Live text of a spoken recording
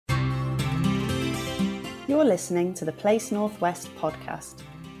You're listening to the Place Northwest podcast,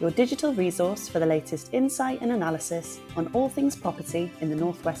 your digital resource for the latest insight and analysis on all things property in the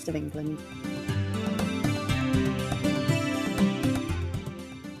northwest of England.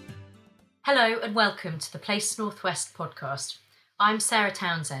 Hello and welcome to the Place Northwest podcast. I'm Sarah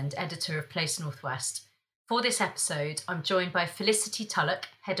Townsend, editor of Place Northwest. For this episode, I'm joined by Felicity Tulloch,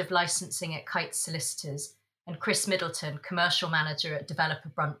 head of licensing at Kuits Solicitors, and Chris Middleton, commercial manager at developer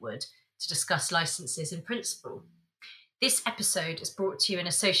Bruntwood, to discuss licenses in principle. This episode is brought to you in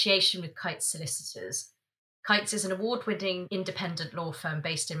association with Kuits Solicitors. Kuits is an award-winning independent law firm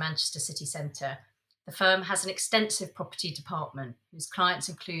based in Manchester city centre. The firm has an extensive property department whose clients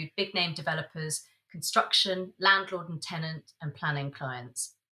include big-name developers, construction, landlord and tenant, and planning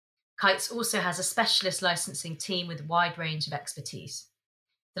clients. Kuits also has a specialist licensing team with a wide range of expertise.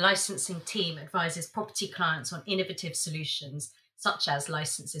 The licensing team advises property clients on innovative solutions such as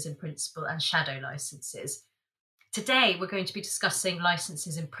licenses in principle and shadow licenses. Today, we're going to be discussing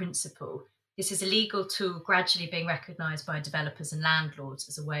licenses in principle. This is a legal tool gradually being recognised by developers and landlords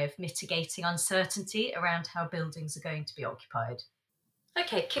as a way of mitigating uncertainty around how buildings are going to be occupied.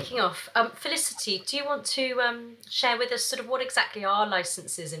 Okay, kicking off. Felicity, do you want to share with us sort of what exactly are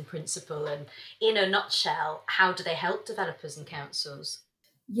licenses in principle, and in a nutshell, how do they help developers and councils?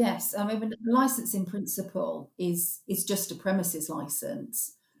 Yes, I mean, a licence in principle is just a premises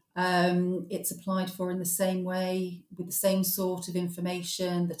licence. It's applied for in the same way, with the same sort of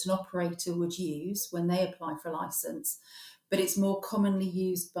information that an operator would use when they apply for a licence, but it's more commonly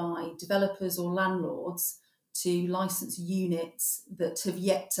used by developers or landlords to licence units that have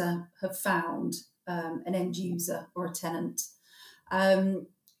yet to have found an end user or a tenant.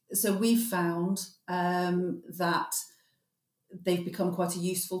 So we've found that they've become quite a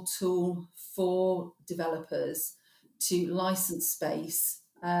useful tool for developers to license space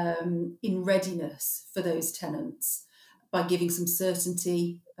in readiness for those tenants by giving some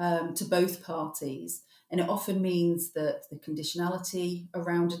certainty to both parties. And it often means that the conditionality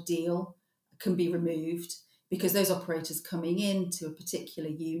around a deal can be removed because those operators coming into a particular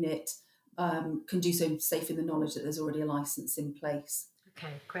unit can do so safe in the knowledge that there's already a licence in place.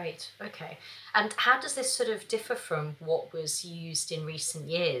 Okay, great. Okay. And how does this sort of differ from what was used in recent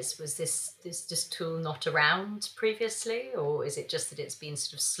years? Was this tool not around previously, or is it just that it's been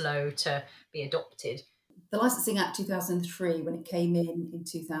sort of slow to be adopted? The Licensing Act 2003, when it came in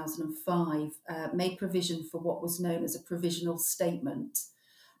 2005, made provision for what was known as a provisional statement,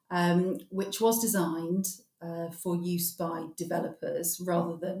 which was designed for use by developers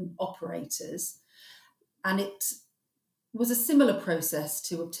rather than operators. And it was a similar process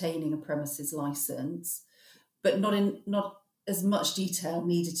to obtaining a premises licence, but not as much detail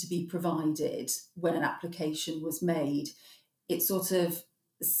needed to be provided when an application was made. It sort of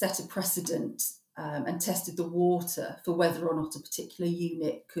set a precedent and tested the water for whether or not a particular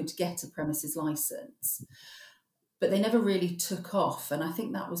unit could get a premises licence. But they never really took off, and I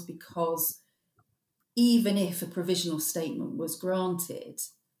think that was because even if a provisional statement was granted,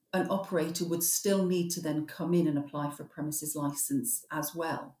 an operator would still need to then come in and apply for a premises licence as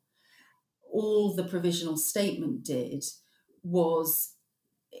well. All the provisional statement did was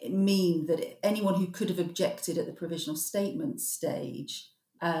mean that anyone who could have objected at the provisional statement stage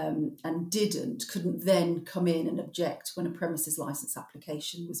and couldn't then come in and object when a premises licence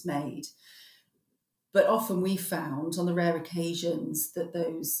application was made. But often we found, on the rare occasions that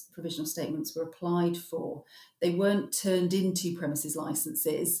those provisional statements were applied for, they weren't turned into premises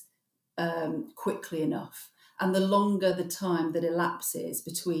licences quickly enough. And the longer the time that elapses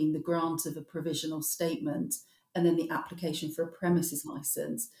between the grant of a provisional statement and then the application for a premises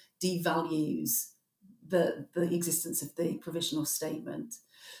licence devalues the existence of the provisional statement.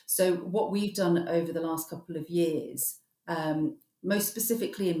 So what we've done over the last couple of years, most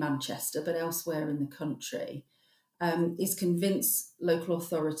specifically in Manchester, but elsewhere in the country, is convince local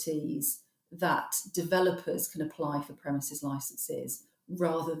authorities that developers can apply for premises licences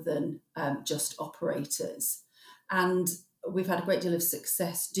rather than just operators. And we've had a great deal of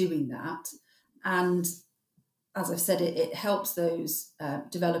success doing that. And as I've said, it helps those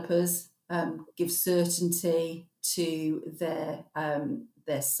developers give certainty to their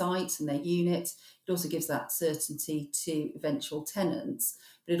sites and their units. It also gives that certainty to eventual tenants,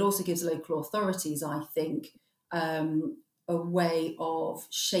 but it also gives local authorities, I think, a way of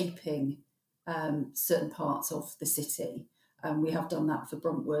shaping certain parts of the city. We have done that for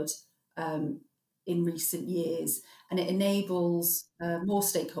Bruntwood in recent years, and it enables more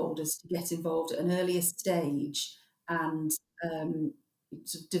stakeholders to get involved at an earlier stage and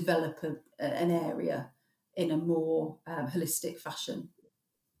to develop an area in a more holistic fashion.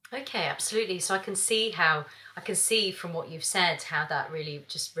 Okay, absolutely. So I can see from what you've said how that really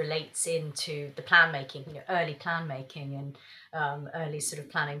just relates into the plan making, early plan making and early sort of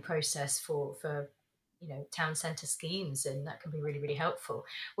planning process for town centre schemes, and that can be really really helpful.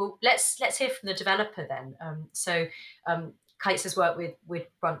 Well, let's hear from the developer then. Kites has worked with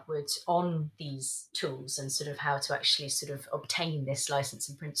Bruntwood on these tools and sort of how to actually sort of obtain this license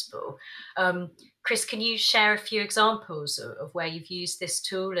in principle. Um, Chris, can you share a few examples of where you've used this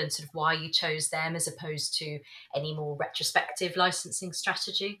tool and sort of why you chose them as opposed to any more retrospective licensing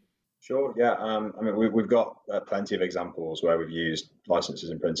strategy? Sure. Yeah. I mean, we've got plenty of examples where we've used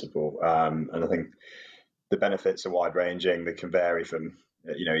licenses in principle, and I think the benefits are wide ranging. They can vary from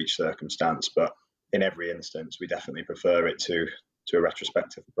each circumstance, but in every instance, we definitely prefer it to a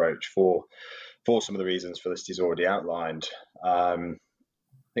retrospective approach for some of the reasons Felicity's already outlined. I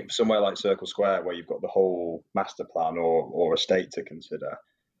think for somewhere like Circle Square, where you've got the whole master plan or estate to consider,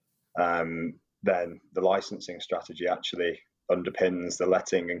 then the licensing strategy actually underpins the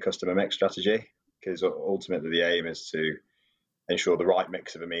letting and customer mix strategy, because ultimately the aim is to ensure the right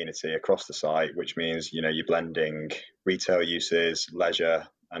mix of amenity across the site, which means you're blending retail uses, leisure,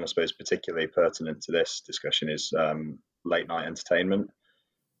 and I suppose particularly pertinent to this discussion is late night entertainment.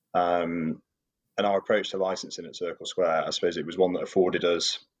 And our approach to licensing at Circle Square, I suppose it was one that afforded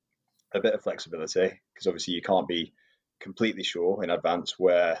us a bit of flexibility, because obviously you can't be completely sure in advance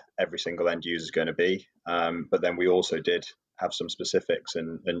where every single end user is going to be. But then we also did have some specifics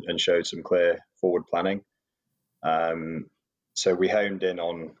and showed some clear forward planning. So we honed in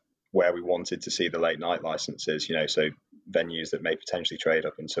on where we wanted to see the late night licenses, so venues that may potentially trade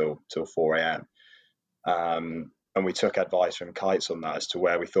up until 4 a.m. And we took advice from Kites on that as to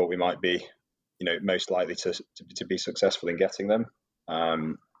where we thought we might be, most likely to be successful in getting them.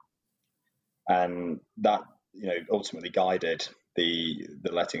 And that ultimately guided the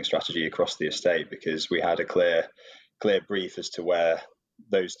letting strategy across the estate, because we had a clear brief as to where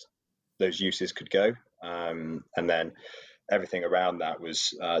those uses could go, and then everything around that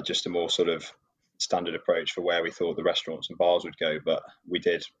was just a more sort of standard approach for where we thought the restaurants and bars would go. But we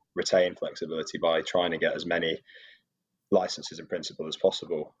did retain flexibility by trying to get as many licenses in principle as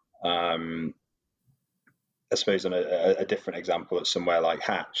possible. I suppose on a different example, at somewhere like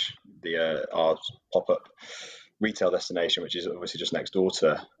Hatch, our pop-up retail destination, which is obviously just next door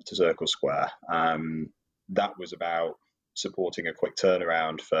to Circle Square, that was about supporting a quick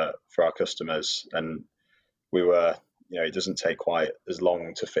turnaround for our customers. And we were, it doesn't take quite as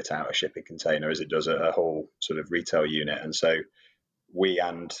long to fit out a shipping container as it does a whole sort of retail unit. And so we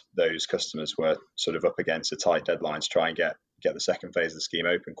and those customers were sort of up against a tight deadline to try and get the second phase of the scheme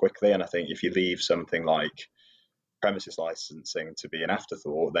open quickly. And I think if you leave something like premises licensing to be an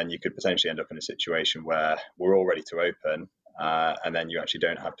afterthought, then you could potentially end up in a situation where we're all ready to open, and then you actually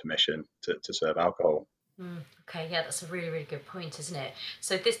don't have permission to serve alcohol. Okay, yeah, that's a really, really good point, isn't it?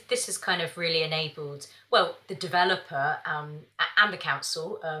 So this has kind of really enabled, well, the developer and the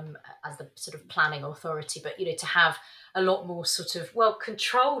council as the sort of planning authority, but to have a lot more sort of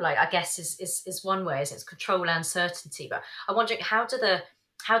control. I guess is one way, is it's control and certainty. But I'm wondering how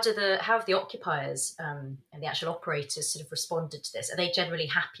have the occupiers and the actual operators sort of responded to this? Are they generally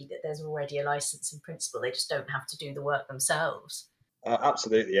happy that there's already a license in principle? They just don't have to do the work themselves.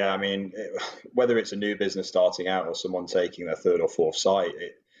 Absolutely, yeah. I mean, whether it's a new business starting out or someone taking their third or fourth site,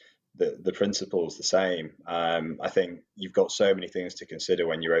 the principle is the same. I think you've got so many things to consider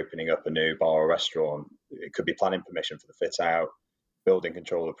when you're opening up a new bar or restaurant. It could be planning permission for the fit out, building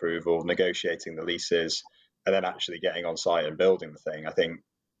control approval, negotiating the leases, and then actually getting on site and building the thing. I think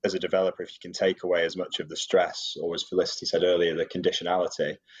as a developer, if you can take away as much of the stress, or as Felicity said earlier, the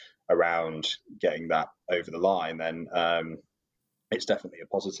conditionality around getting that over the line, then it's definitely a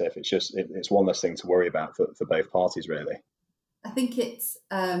positive. It's just it's one less thing to worry about for both parties, really. I think it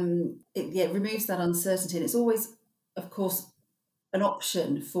removes that uncertainty, and it's always, of course, an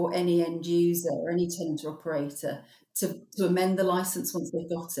option for any end user or any tenant or operator to amend the license once they've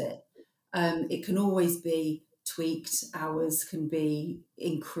got it. It can always be tweaked, hours can be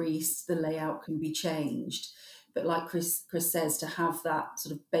increased, the layout can be changed. But like Chris says, to have that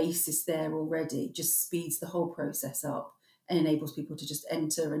sort of basis there already just speeds the whole process up and enables people to just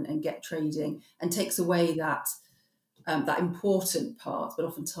enter and get trading, and takes away that important part, but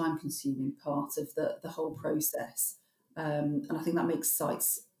often time-consuming part of the whole process. And I think that makes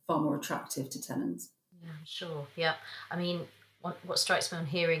sites far more attractive to tenants. Yeah, sure. Yeah. I mean, what strikes me on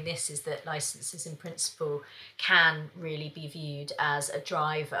hearing this is that licenses in principle can really be viewed as a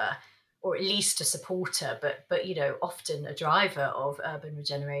driver, or at least a supporter, but often a driver of urban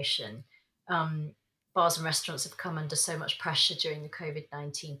regeneration. bars and restaurants have come under so much pressure during the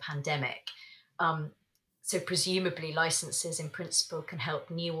COVID-19 pandemic. So presumably licenses in principle can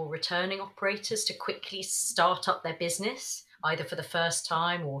help new or returning operators to quickly start up their business, either for the first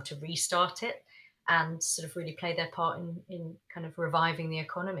time or to restart it, and sort of really play their part in kind of reviving the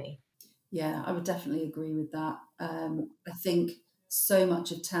economy. Yeah, I would definitely agree with that. I think so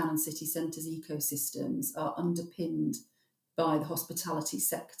much of town and city centres ecosystems are underpinned by the hospitality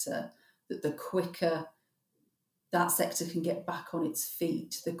sector, that the quicker that sector can get back on its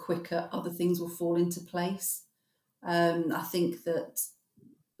feet, the quicker other things will fall into place. I think that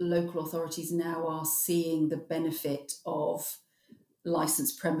local authorities now are seeing the benefit of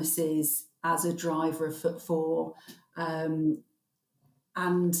licensed premises as a driver of footfall, and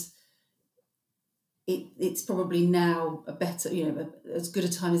it's probably now a better, as good a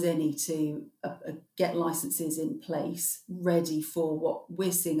time as any to get licenses in place, ready for what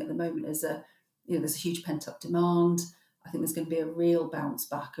we're seeing at the moment as there's a huge pent up demand. I think there's going to be a real bounce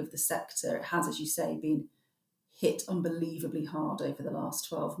back of the sector. It has, as you say, been hit unbelievably hard over the last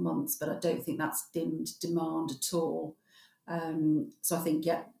 12 months, but I don't think that's dimmed demand at all. So I think,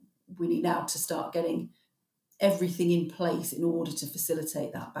 we need now to start getting everything in place in order to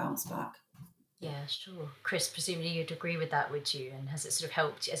facilitate that bounce back. Yeah, sure. Chris, presumably you'd agree with that, would you? And has it sort of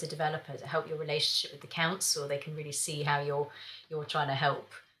helped as a developer? Has it helped your relationship with the council? They can really see how you're trying to help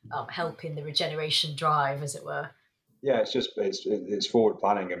in the regeneration drive, as it were. Yeah, it's forward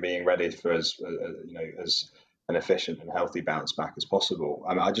planning and being ready for as an efficient and healthy bounce back as possible.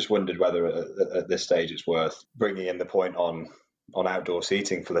 I mean, I just wondered whether at this stage it's worth bringing in the point on outdoor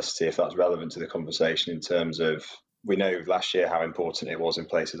seating, Felicity, if that's relevant to the conversation in terms of, we know last year how important it was in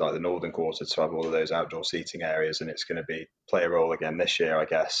places like the Northern Quarter to have all of those outdoor seating areas, and it's going to play a role again this year, I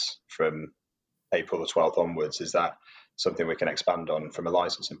guess, from April the 12th onwards. Is that something we can expand on from a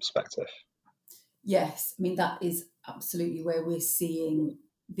licensing perspective? Yes, I mean, that is absolutely where we're seeing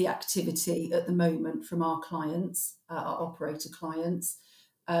the activity at the moment from our clients, our operator clients,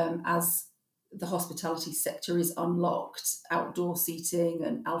 as the hospitality sector is unlocked. Outdoor seating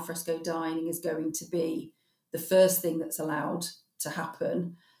and alfresco dining is going to be the first thing that's allowed to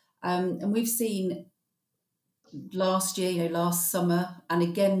happen. And we've seen last year, last summer, and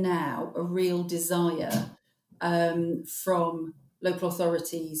again now, a real desire from local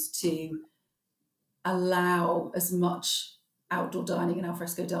authorities to allow as much outdoor dining and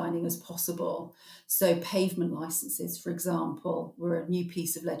alfresco dining as possible. So pavement licenses, for example, were a new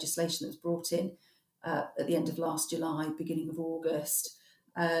piece of legislation that was brought in at the end of last July, beginning of August,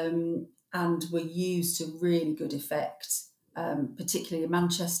 and were used to really good effect, particularly in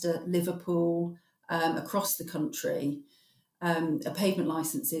Manchester, Liverpool, across the country. A pavement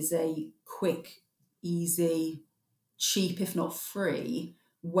license is a quick, easy, cheap, if not free,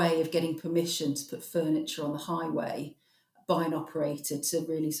 way of getting permission to put furniture on the highway by an operator to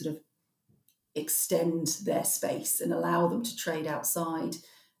really sort of extend their space and allow them to trade outside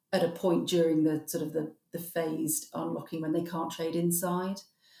at a point during the sort of the phased unlocking when they can't trade inside.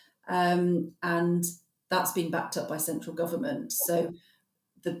 And that's been backed up by central government. So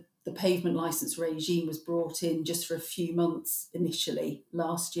the pavement licence regime was brought in just for a few months initially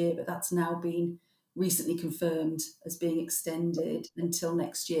last year, but that's now been recently confirmed as being extended until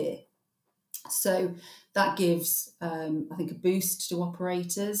next year. So that gives, I think, a boost to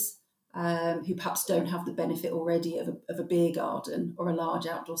operators who perhaps don't have the benefit already of a beer garden or a large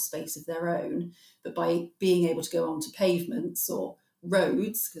outdoor space of their own, but by being able to go onto pavements or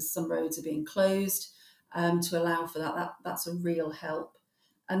roads, because some roads are being closed, to allow for that's a real help.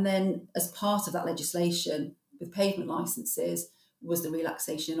 And then as part of that legislation with pavement licenses was the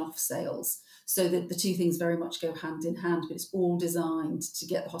relaxation in off sales. So the two things very much go hand in hand, but it's all designed to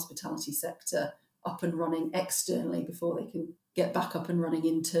get the hospitality sector up and running externally before they can get back up and running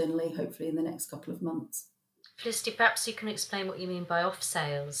internally, hopefully in the next couple of months. Felicity, perhaps you can explain what you mean by off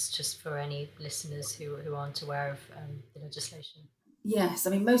sales, just for any listeners who aren't aware of the legislation. Yes,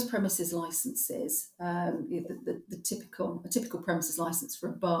 I mean, most premises licenses, the typical premises license for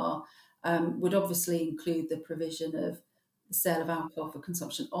a bar would obviously include the provision of the sale of alcohol for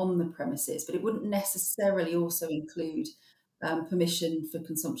consumption on the premises, but it wouldn't necessarily also include permission for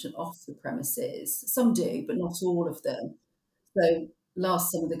consumption off the premises. Some do, but not all of them. So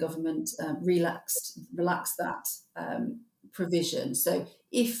last summer, the government relaxed that provision. So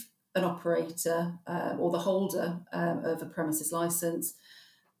if an operator or the holder of a premises license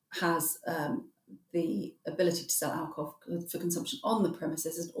has the ability to sell alcohol for consumption on the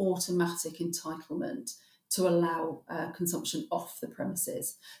premises, an automatic entitlement to allow consumption off the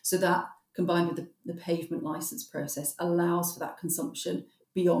premises. So that, combined with the pavement license process, allows for that consumption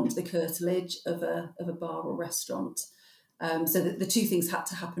beyond the curtilage of a bar or restaurant. So that the two things had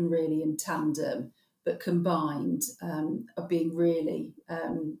to happen really in tandem, but combined are being really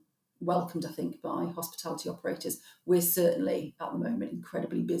welcomed, I think, by hospitality operators. We're certainly at the moment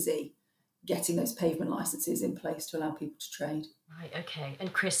incredibly busy getting those pavement licences in place to allow people to trade. Right, okay.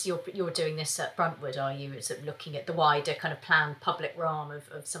 And Chris, you're doing this at Bruntwood, are you? Sort of looking at the wider kind of planned public realm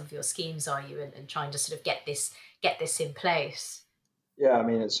of some of your schemes, are you, and trying to sort of get this in place? Yeah, I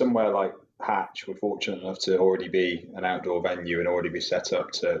mean, it's somewhere like Hatch. We're fortunate enough to already be an outdoor venue and already be set up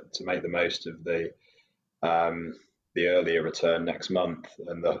to make the most of the earlier return next month,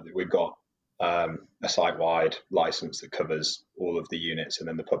 and we've got a site-wide license that covers all of the units and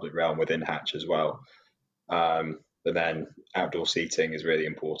then the public realm within Hatch as well. But then outdoor seating is really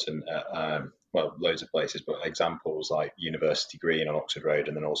important at loads of places, but examples like University Green on Oxford Road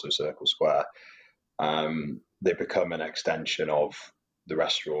and then also Circle Square, they become an extension of the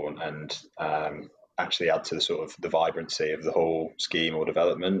restaurant and actually add to the sort of the vibrancy of the whole scheme or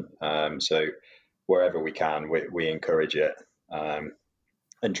development. So wherever we can, we encourage it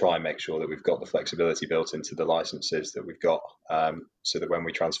and try and make sure that we've got the flexibility built into the licenses that we've got, so that when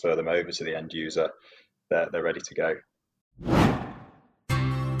we transfer them over to the end user, they're ready to go.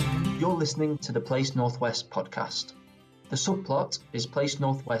 You're listening to the Place Northwest podcast. The subplot is Place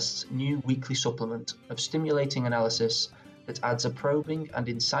Northwest's new weekly supplement of stimulating analysis that adds a probing and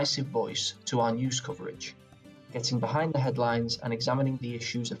incisive voice to our news coverage, getting behind the headlines and examining the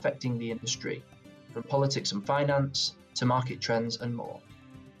issues affecting the industry, from politics and finance to market trends and more.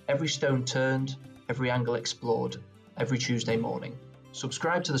 Every stone turned, every angle explored, every Tuesday morning.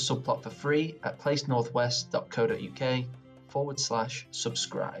 Subscribe to the subplot for free at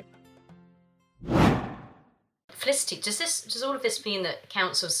placenorthwest.co.uk/subscribe. Felicity, does all of this mean that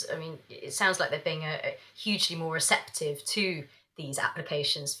councils, I mean, it sounds like they're being hugely more receptive to these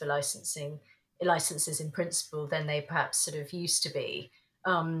applications for licenses in principle than they perhaps sort of used to be?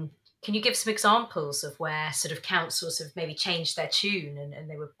 Can you give some examples of where sort of councils have maybe changed their tune and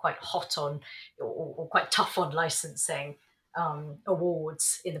they were quite hot on or quite tough on licensing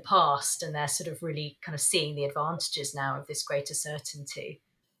awards in the past, and they're sort of really kind of seeing the advantages now of this greater certainty?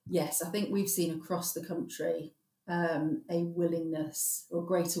 Yes, I think we've seen across the country a willingness or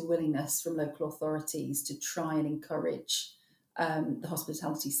greater willingness from local authorities to try and encourage the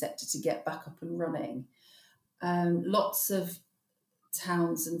hospitality sector to get back up and running. Lots of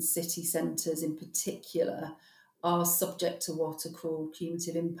towns and city centres in particular are subject to what are called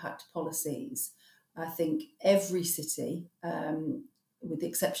cumulative impact policies. I think every city, with the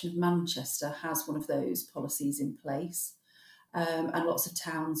exception of Manchester, has one of those policies in place. And lots of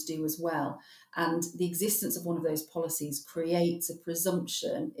towns do as well. And the existence of one of those policies creates a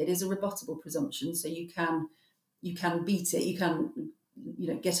presumption. It is a rebuttable presumption, so you can beat it, you can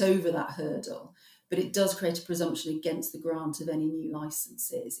get over that hurdle, but it does create a presumption against the grant of any new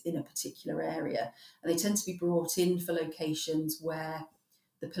licences in a particular area. And they tend to be brought in for locations where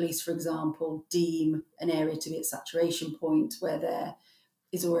the police, for example, deem an area to be at saturation point, where there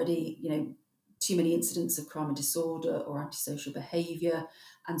is already, too many incidents of crime and disorder or antisocial behaviour.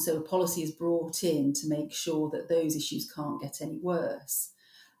 And so a policy is brought in to make sure that those issues can't get any worse.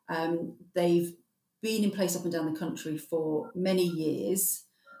 They've been in place up and down the country for many years.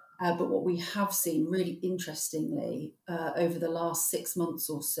 But what we have seen really interestingly over the last 6 months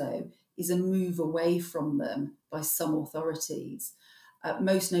or so is a move away from them by some authorities.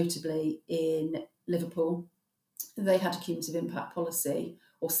 Most notably in Liverpool, they had a cumulative impact policy,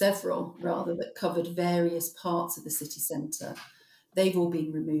 or several rather, that covered various parts of the city centre. They've all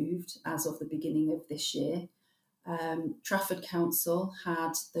been removed as of the beginning of this year. Trafford Council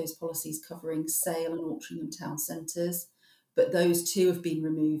had those policies covering Sale and Altrincham town centres, but those too have been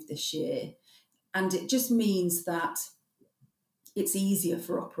removed this year. And it just means that it's easier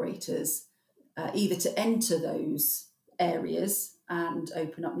for operators either to enter those areas and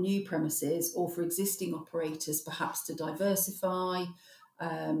open up new premises, or for existing operators perhaps to diversify,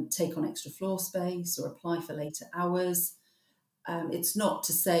 take on extra floor space or apply for later hours. It's not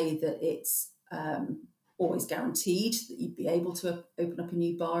to say that it's always guaranteed that you'd be able to open up a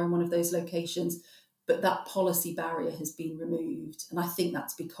new bar in one of those locations, but that policy barrier has been removed. And I think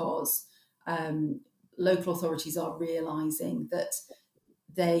that's because local authorities are realising that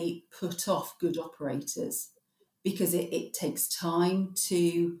they put off good operators because it takes time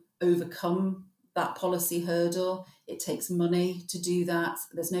to overcome that policy hurdle. It takes money to do that.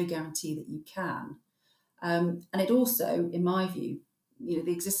 There's no guarantee that you can. And it also, in my view,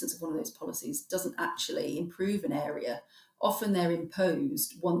 the existence of one of those policies doesn't actually improve an area. Often they're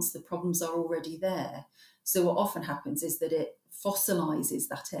imposed once the problems are already there. So what often happens is that it fossilises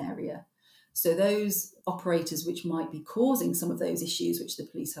that area. So those operators which might be causing some of those issues which the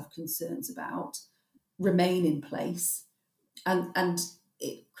police have concerns about remain in place, and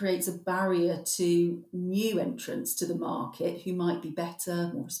it creates a barrier to new entrants to the market who might be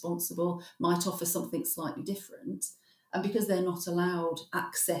better, more responsible, might offer something slightly different. And because they're not allowed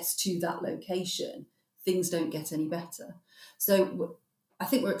access to that location, things don't get any better. So I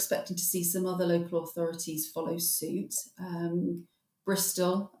think we're expecting to see some other local authorities follow suit.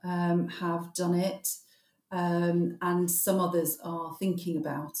 Bristol have done it, and some others are thinking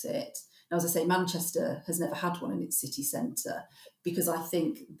about it. Now, as I say, Manchester has never had one in its city centre because I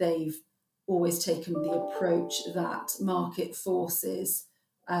think they've always taken the approach that market forces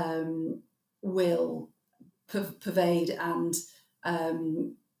will pervade, and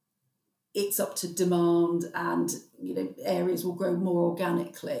it's up to demand, and areas will grow more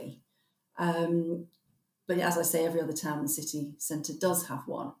organically. But as I say, every other town and city centre does have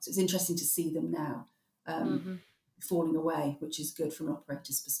one. So it's interesting to see them now falling away, which is good from an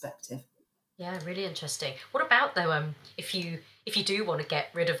operator's perspective. Yeah, really interesting. What about though, if you do want to get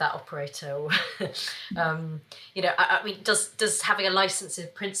rid of that operator, or I mean, does having a licence in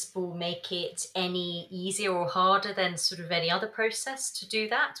principle make it any easier or harder than sort of any other process to do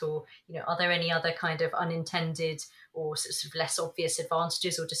that, or are there any other kind of unintended or sort of less obvious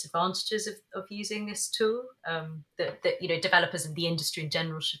advantages or disadvantages of using this tool that developers and the industry in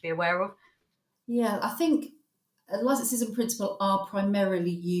general should be aware of? Yeah, I think licenses in principle are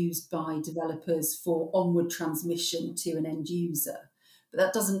primarily used by developers for onward transmission to an end user, but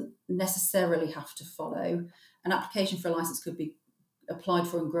that doesn't necessarily have to follow. An application for a license could be applied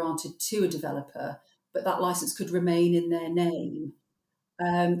for and granted to a developer, but that license could remain in their name.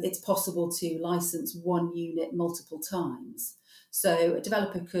 It's possible to license one unit multiple times. So a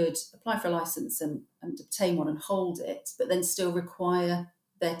developer could apply for a license and obtain one and hold it, but then still require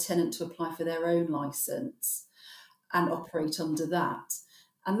their tenant to apply for their own license and operate under that.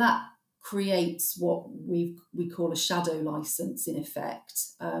 And that creates what we call a shadow license, in effect,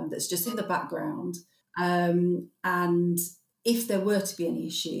 that's just in the background. And if there were to be any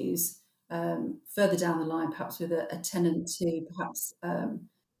issues further down the line, perhaps with a tenant who perhaps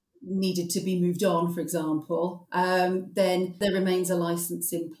needed to be moved on, for example, then there remains a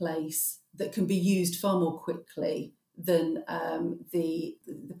license in place that can be used far more quickly than the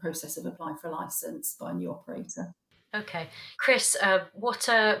process of applying for a license by a new operator. Okay, Chris, what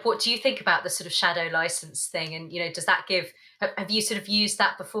do you think about the sort of shadow license thing? And does that have you sort of used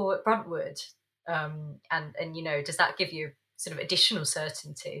that before at Bruntwood? And does that give you sort of additional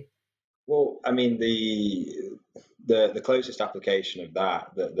certainty? Well, I mean, the closest application of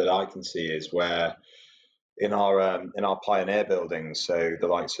that I can see is where in our pioneer buildings, so the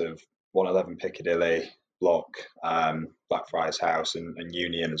likes of 111 Piccadilly block, Blackfriars House, and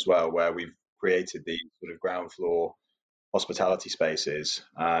Union as well, where we've created these sort of ground floor hospitality spaces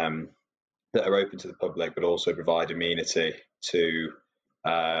that are open to the public, but also provide amenity to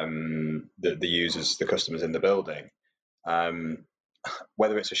the users, the customers in the building.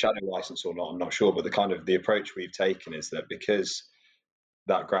 Whether it's a shadow license or not, I'm not sure, but the approach we've taken is that because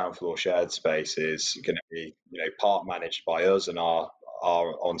that ground floor shared space is going to be, part managed by us and our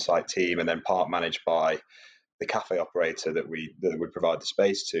on-site team, and then part managed by the cafe operator that we provide the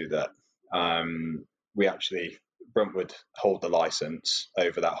space to, that we actually, Bruntwood hold the license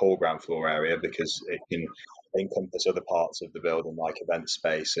over that whole ground floor area because it can encompass other parts of the building like event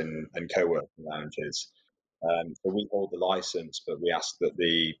space and co-working lounges. So we hold the license, but we ask that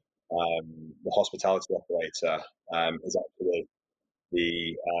the hospitality operator is actually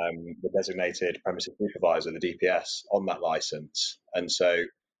the designated premises supervisor, the DPS, on that license. And so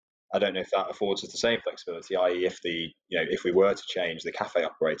I don't know if that affords us the same flexibility, i.e. if we were to change the cafe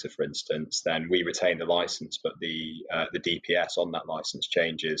operator, for instance, then we retain the license, but the DPS on that license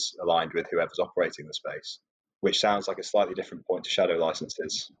changes aligned with whoever's operating the space, which sounds like a slightly different point to shadow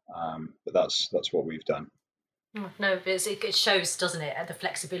licenses, but that's what we've done. No, it shows, doesn't it, the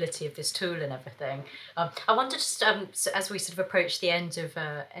flexibility of this tool and everything. I wonder, just so as we sort of approach the end of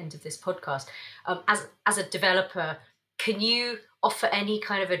this podcast, as a developer, can you offer any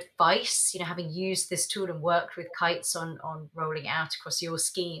kind of advice? Having used this tool and worked with Kuits on rolling it out across your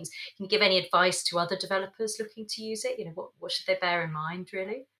schemes, can you give any advice to other developers looking to use it? What should they bear in mind,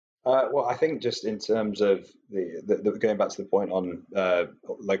 really? Well, I think just in terms of the going back to the point on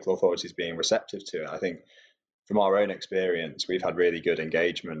local authorities being receptive to it, I think from our own experience, we've had really good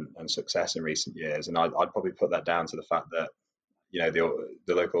engagement and success in recent years, and I'd probably put that down to the fact that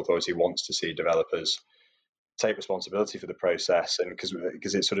the local authority wants to see developers take responsibility for the process, and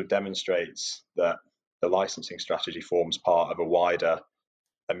because it sort of demonstrates that the licensing strategy forms part of a wider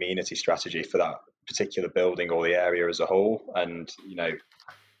amenity strategy for that particular building or the area as a whole. And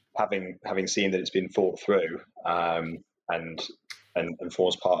having seen that it's been thought through and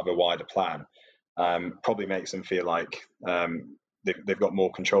forms part of a wider plan, probably makes them feel like they've got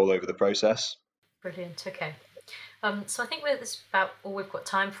more control over the process. Brilliant. Okay. So I think that's about all we've got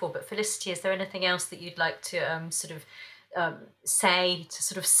time for. But Felicity, is there anything else that you'd like to say to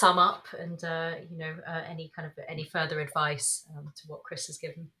sort of sum up, and any further advice to what Chris has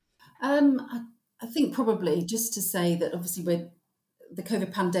given? I think probably just to say that obviously the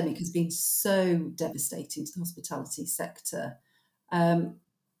COVID pandemic has been so devastating to the hospitality sector.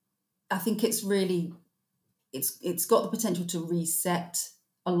 I think it's got the potential to reset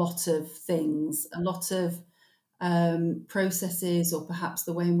a lot of things, a lot of processes, or perhaps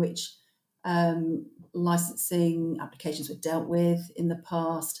the way in which licensing applications were dealt with in the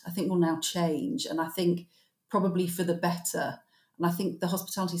past, I think will now change, and I think probably for the better. And I think the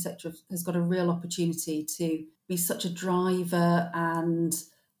hospitality sector has got a real opportunity to be such a driver and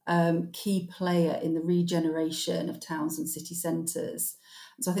key player in the regeneration of towns and city centres.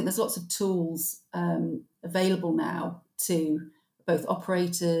 And so I think there's lots of tools available now to both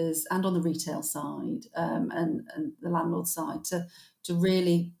operators and on the retail side and the landlord side to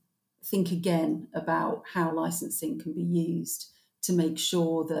really think again about how licensing can be used to make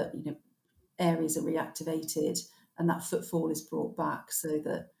sure that areas are reactivated and that footfall is brought back, so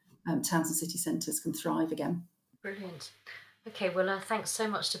that towns and city centres can thrive again. Brilliant. Okay, well, thanks so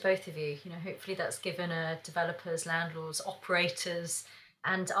much to both of you. Hopefully that's given developers, landlords, operators,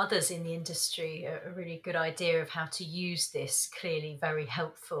 and others in the industry a really good idea of how to use this clearly very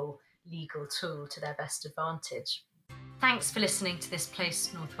helpful legal tool to their best advantage. Thanks for listening to this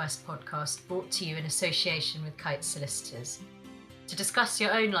Place Northwest podcast, brought to you in association with Kuits Solicitors. To discuss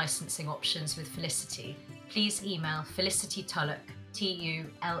your own licensing options with Felicity, please email felicitytulloch,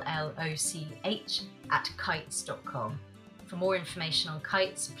 TULLOCH, @kites.com. For more information on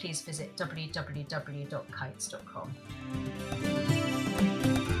Kuits, please visit www.kites.com.